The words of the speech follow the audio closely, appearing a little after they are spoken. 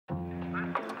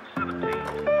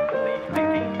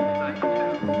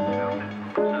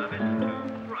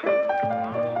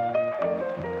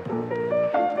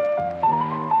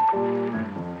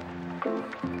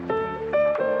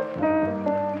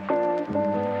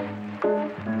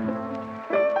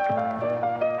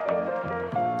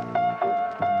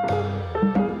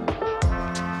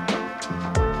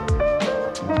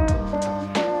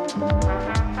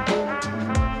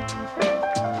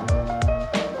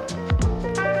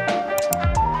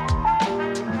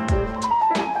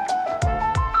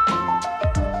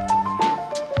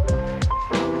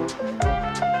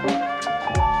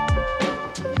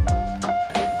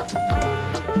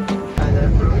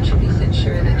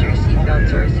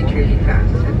security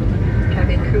fastened.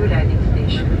 Cabin crew landing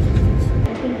station.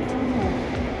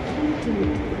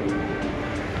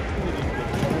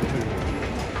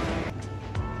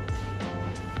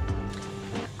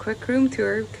 Quick room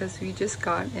tour because we just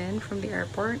got in from the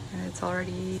airport and it's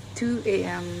already 2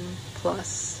 a.m.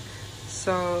 plus.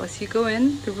 So as you go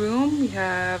in the room, we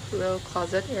have a little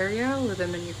closet area with a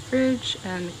mini fridge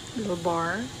and a little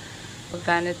bar, a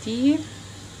vanity,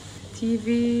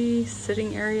 TV,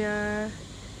 sitting area,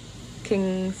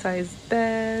 king size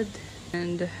bed,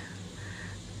 and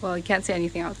well, you can't see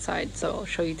anything outside, so I'll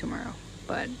show you tomorrow.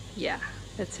 But yeah,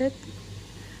 that's it.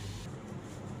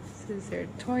 This is their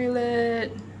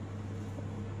toilet.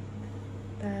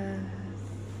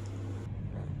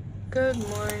 Good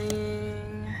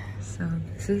morning. So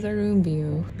this is our room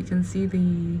view. You can see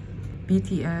the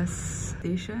BTS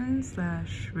station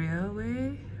 /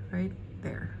 railway right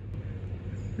there.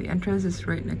 The entrance is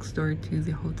right next door to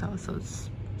the hotel, so it's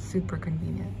super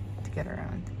convenient to get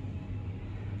around.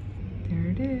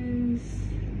 There it is.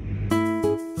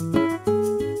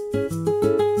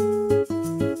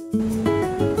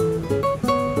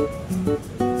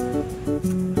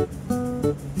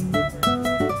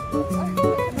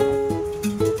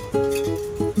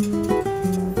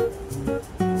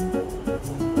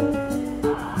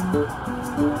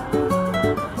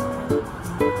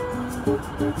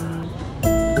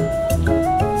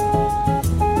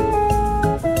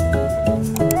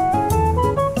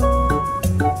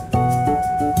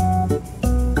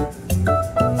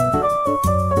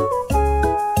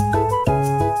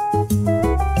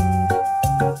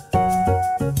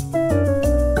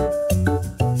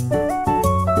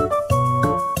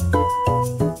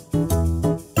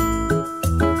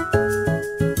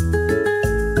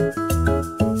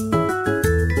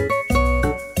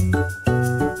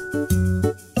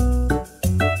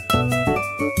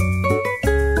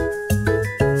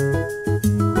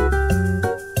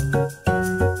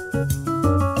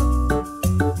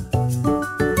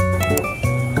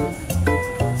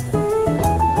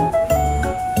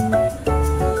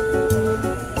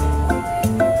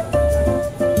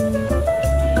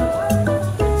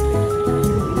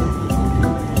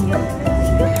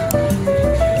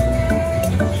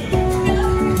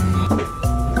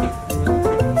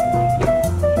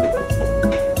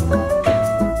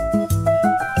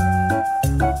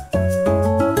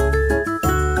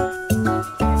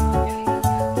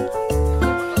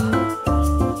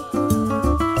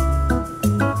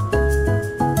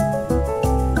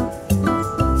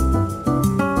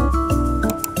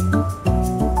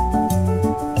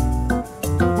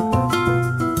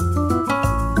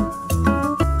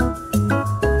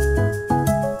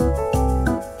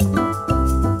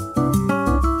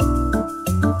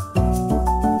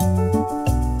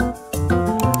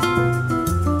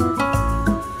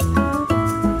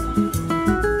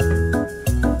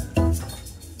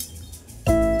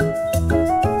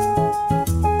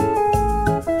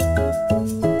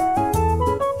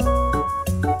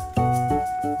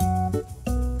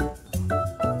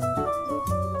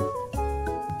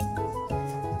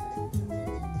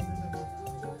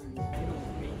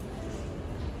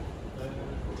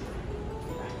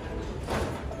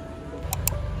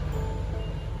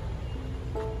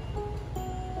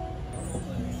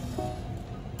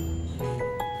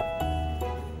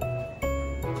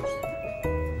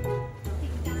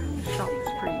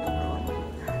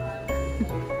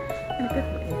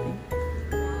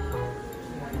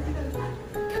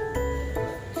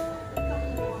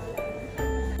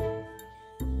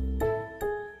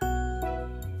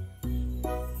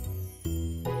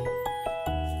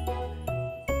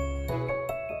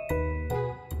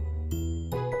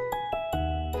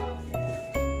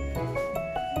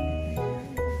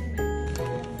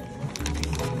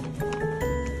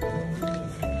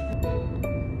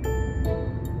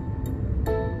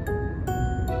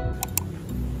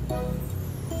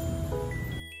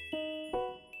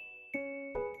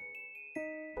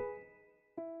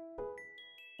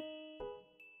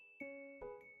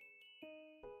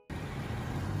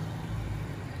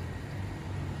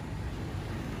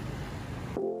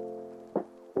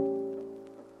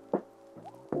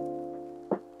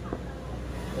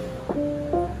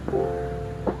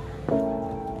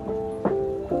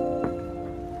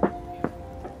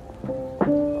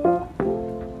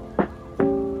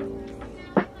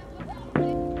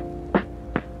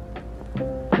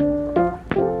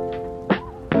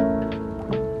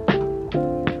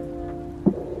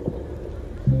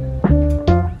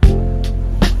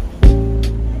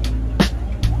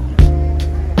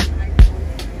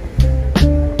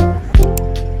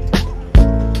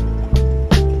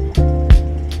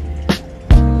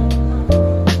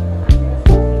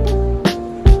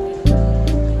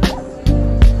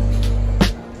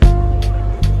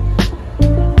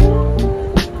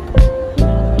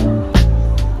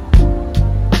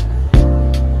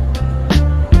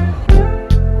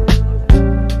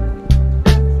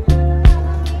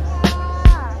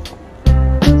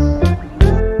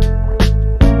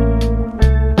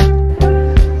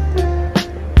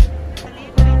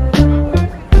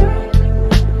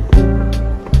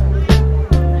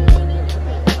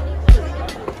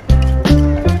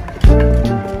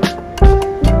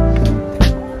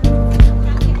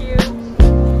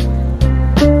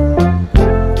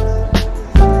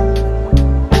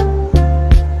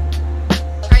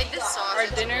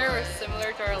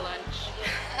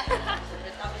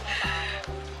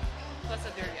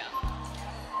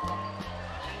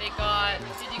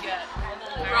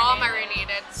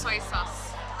 soy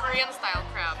sauce, Korean style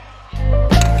crab.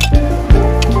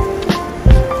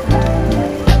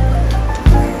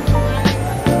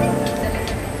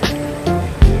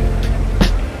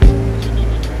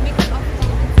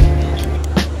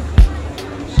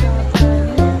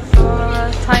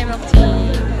 Thai milk tea.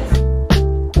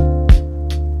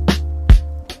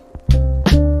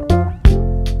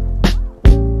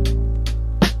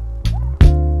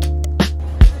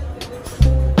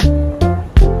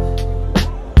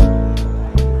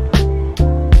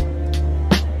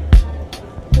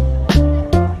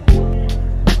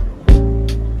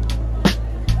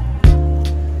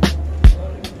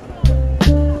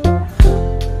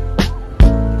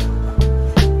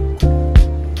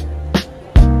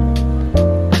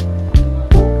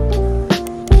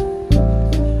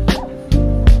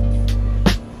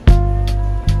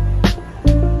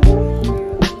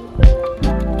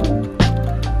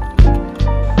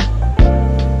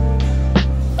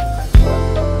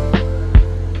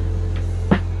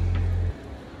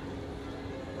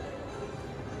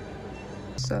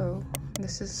 So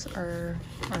this is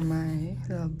my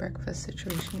little breakfast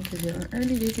situation because we have an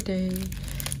early day today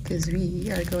because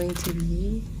we are going to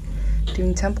be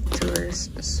doing temple tours.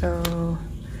 So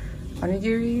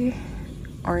onigiri,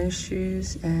 orange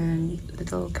juice, and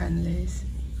little candies.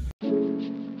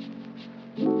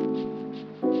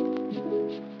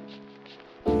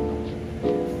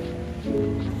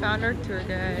 Found our tour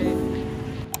guide.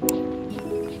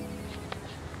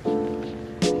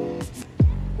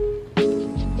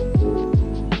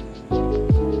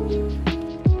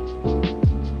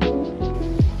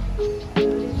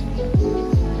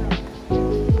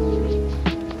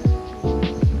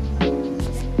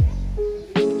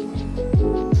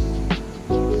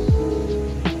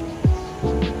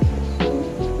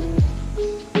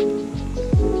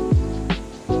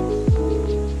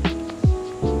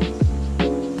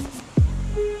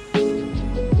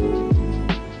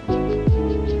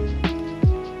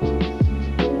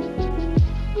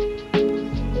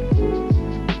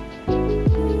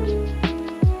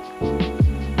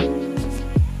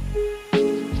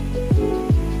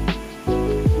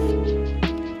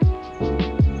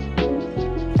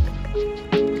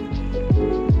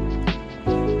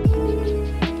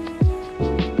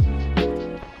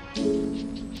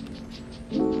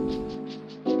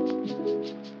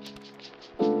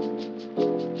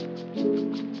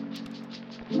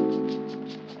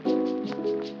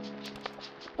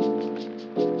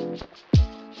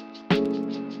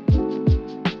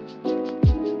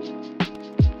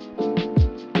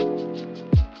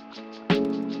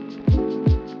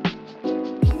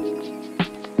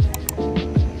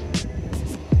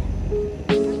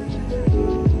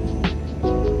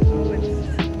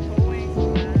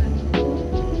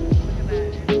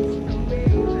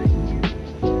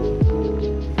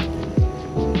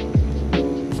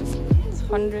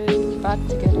 Baht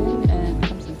to get in, and it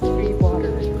comes with free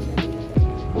water.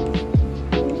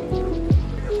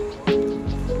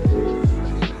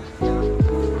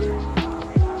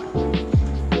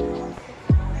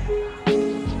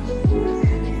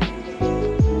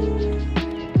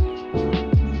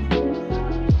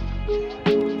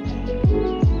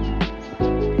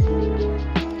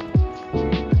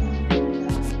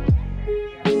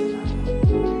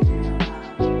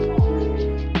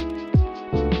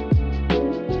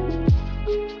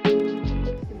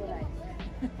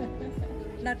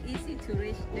 Not easy to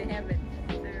reach the heaven.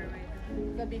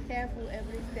 So be careful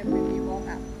every step when you walk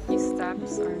up. These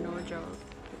steps are no joke.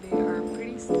 They are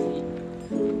pretty steep.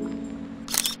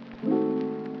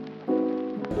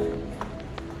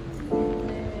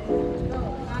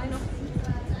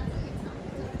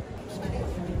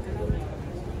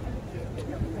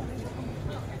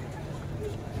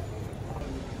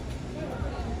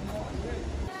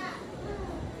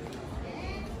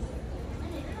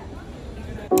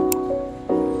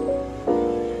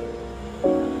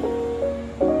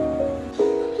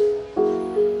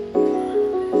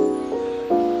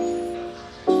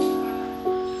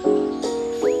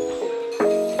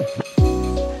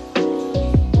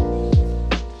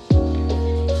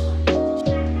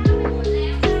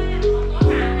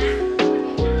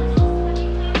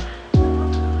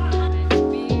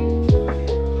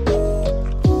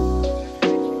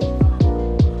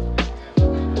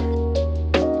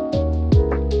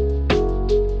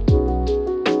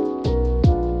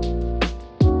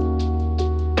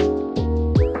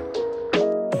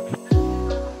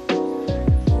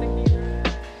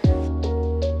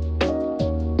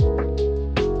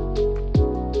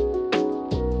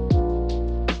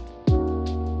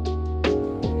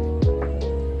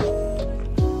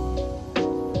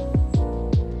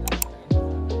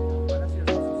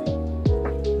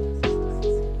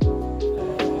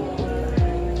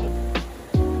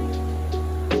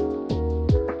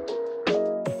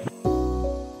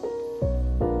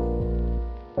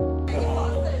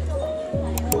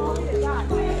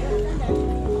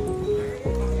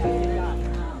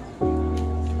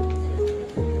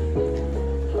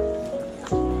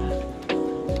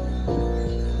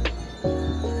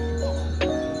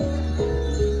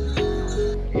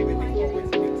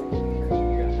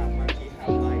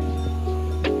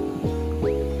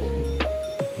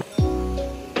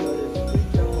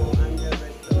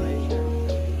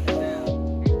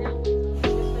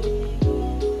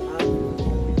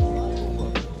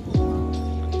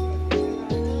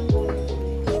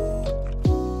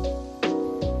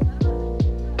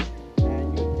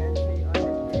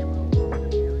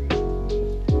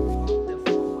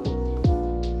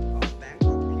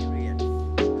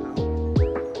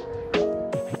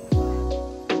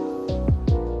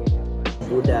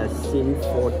 since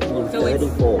So it's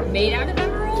 1434. made out of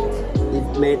emerald?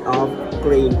 It's made of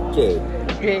green jade.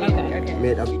 Great. Okay. Okay.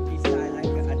 Made of design like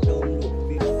a dome look.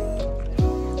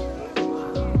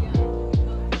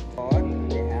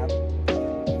 They have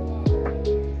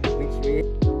which way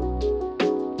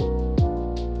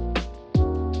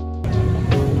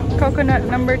Coconut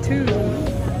number 2.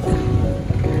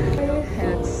 And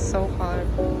it's so hot.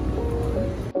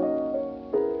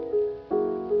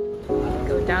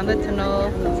 Go down the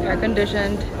tunnel. It's air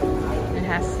conditioned and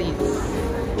has seats.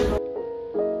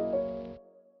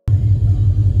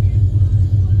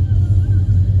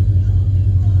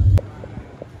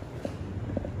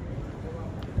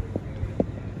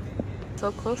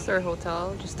 So close to our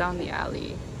hotel, just down the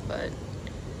alley, but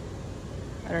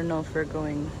I don't know if we're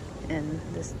going in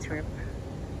this trip.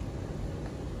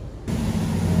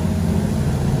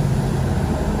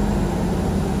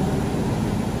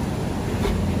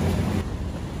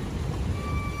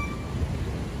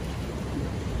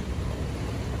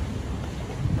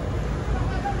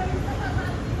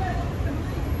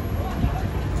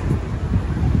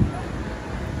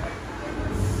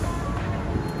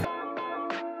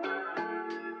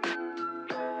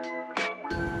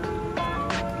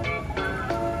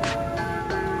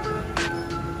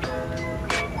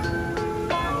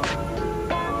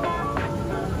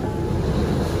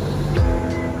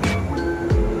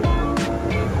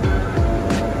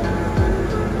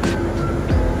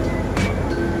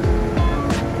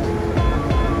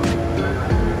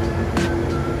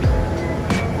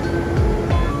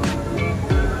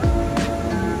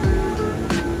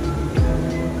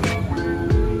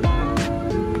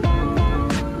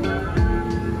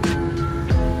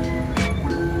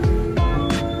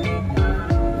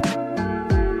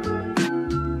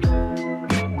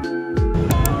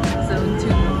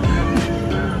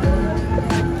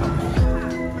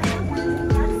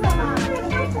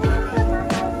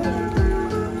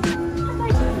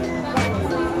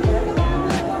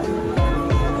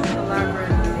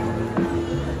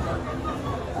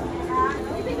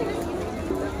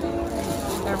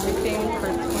 Everything for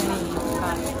 20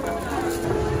 baht.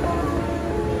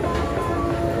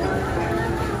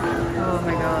 Oh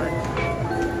my god.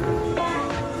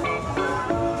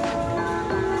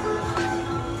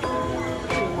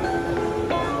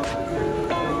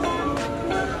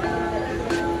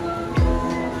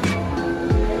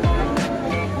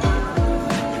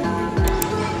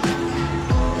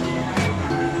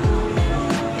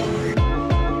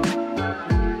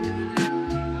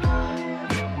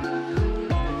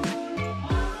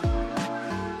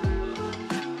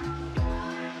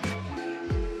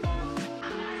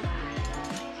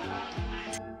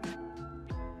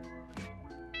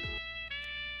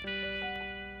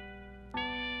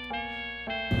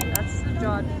 That's the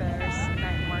Jod Fair's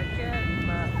night market,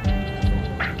 but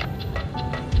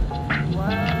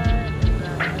what is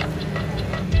that? This place is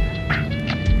huge.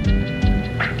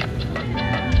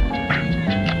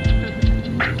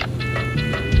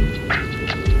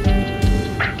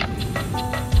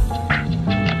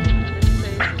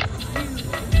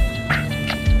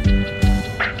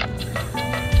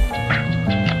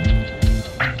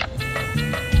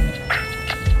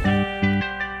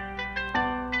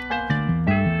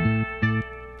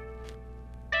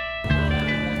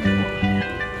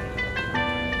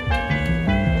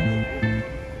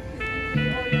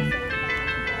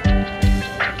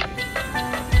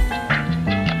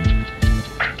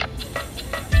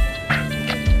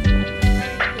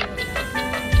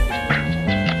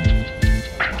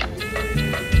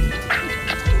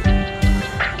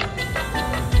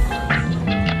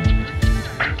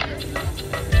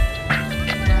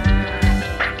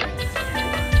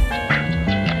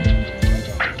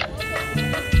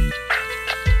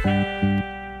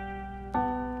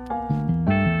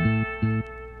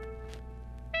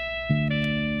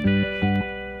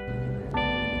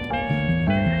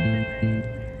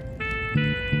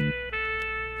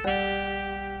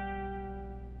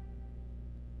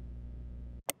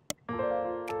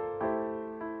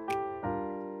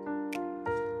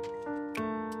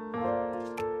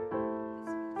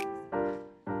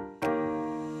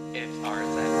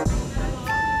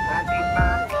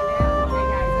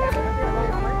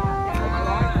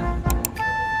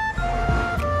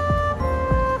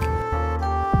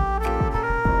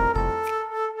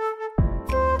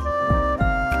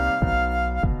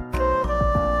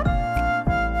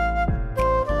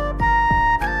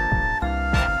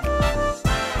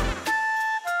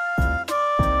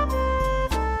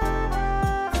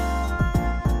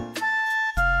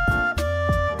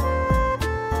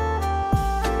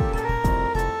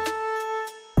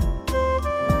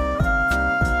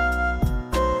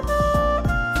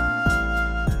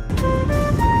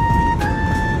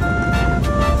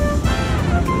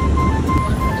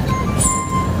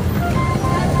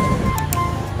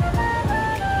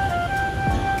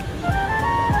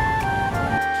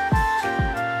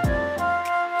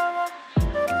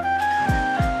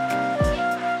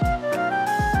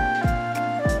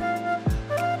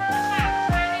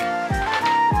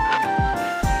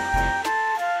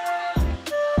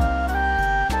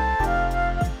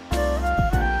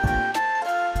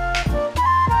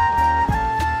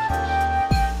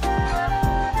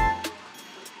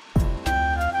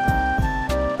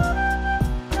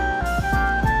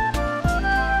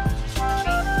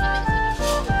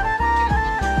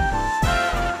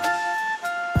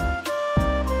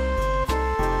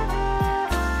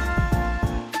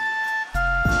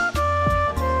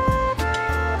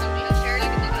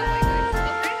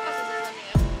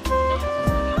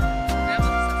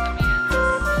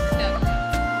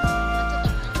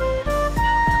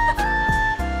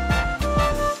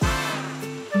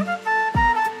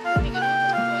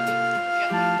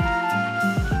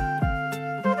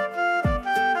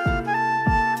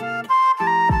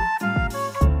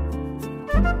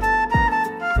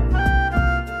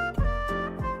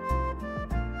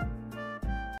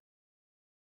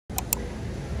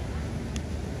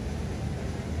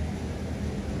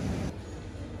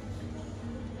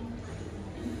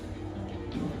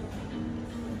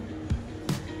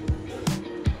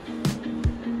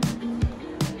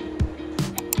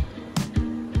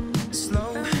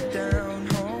 Slow down,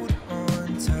 hold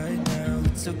on tight now.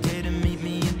 It's okay to meet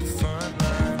me at the front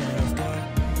line. I've got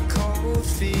cold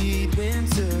feet,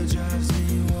 winter drives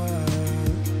me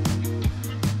wild.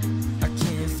 I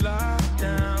can't fly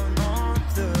down on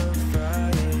the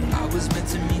Friday. I was meant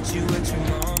to meet you at your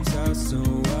mom's house, so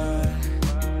I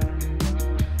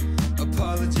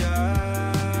apologize.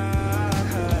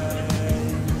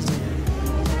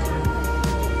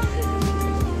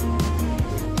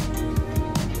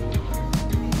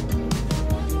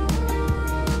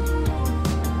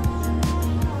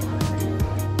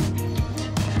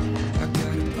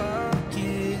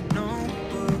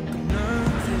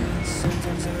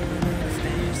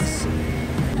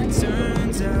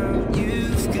 Turns out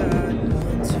you've got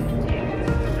one too.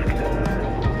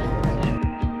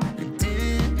 And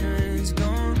dinner's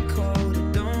gone cold, I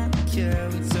don't care.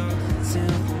 We talk till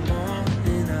the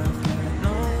morning. I've had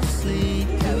no sleep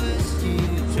 'cause you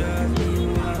drive me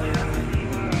wild.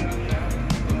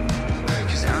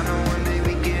 'Cause I know one day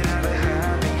we get out of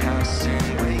happy house and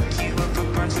wake you up for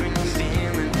brunch when you're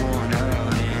feeling worn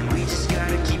out. And we just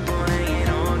gotta keep on hanging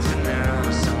on for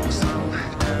now. So slow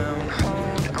down,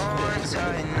 hold on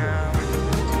tight now.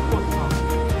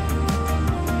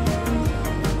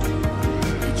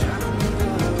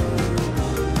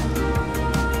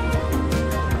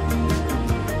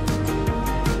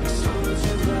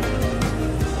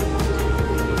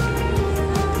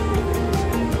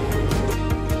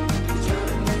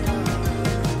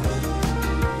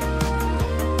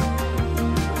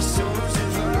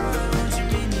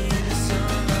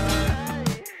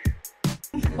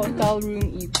 Hotel room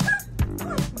eats.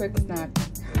 Quick snack.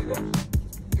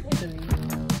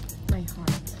 My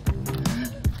heart.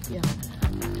 Yeah.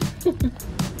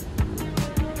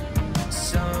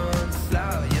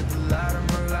 Sunflower, you're the light of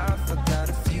my life. I got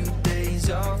a few days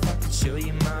off, I can show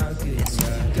you my goods. If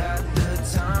you got the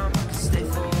time, I can stay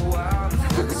for a while.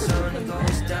 Before the sun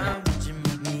goes down, would you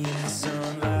meet me in the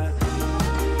sunlight?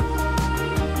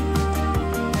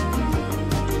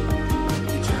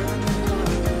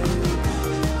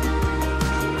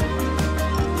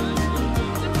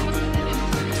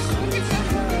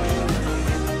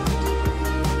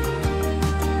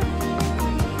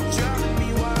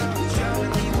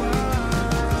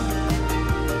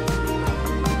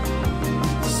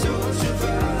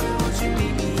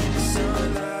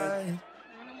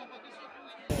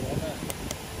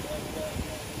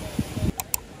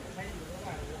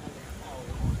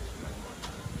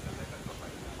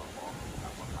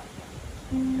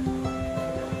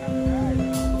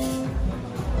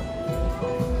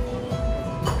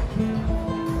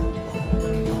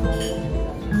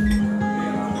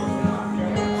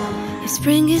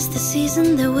 Spring is the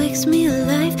season that wakes me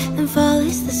alive, and fall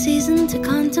is the season to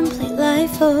contemplate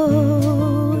life.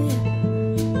 Oh, yeah.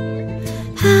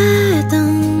 I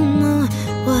don't know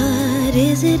what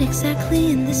is it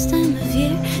exactly in this time of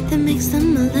year that makes the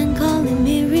melancholy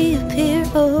me reappear.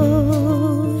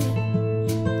 Oh,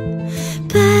 yeah.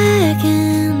 Back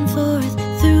and forth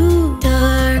through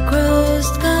dark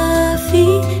roast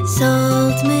coffee,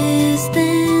 salt, mist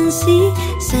and sea,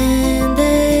 sand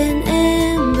and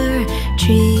amber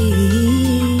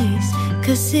trees.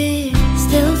 'Cause it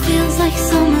still feels like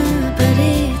summer, but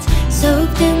it's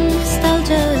soaked in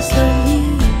nostalgia slowly.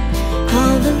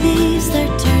 All the leaves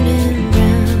they're turning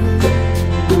brown.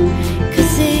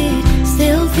 'Cause it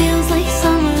still feels like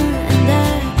summer, and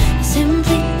I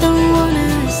simply don't wanna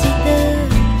see the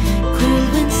cool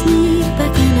wind sneak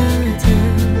back in our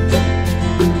town.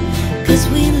 'Cause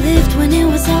we lived when it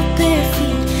was our bare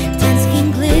feet, tan skin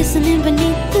glistening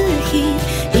beneath the heat,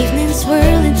 evening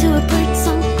swirl into a bird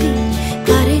song beat.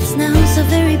 God, it's now so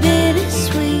very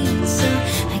bittersweet. So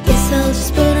I guess I'll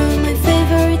just put on my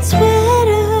favorite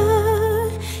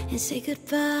sweater and say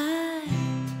goodbye.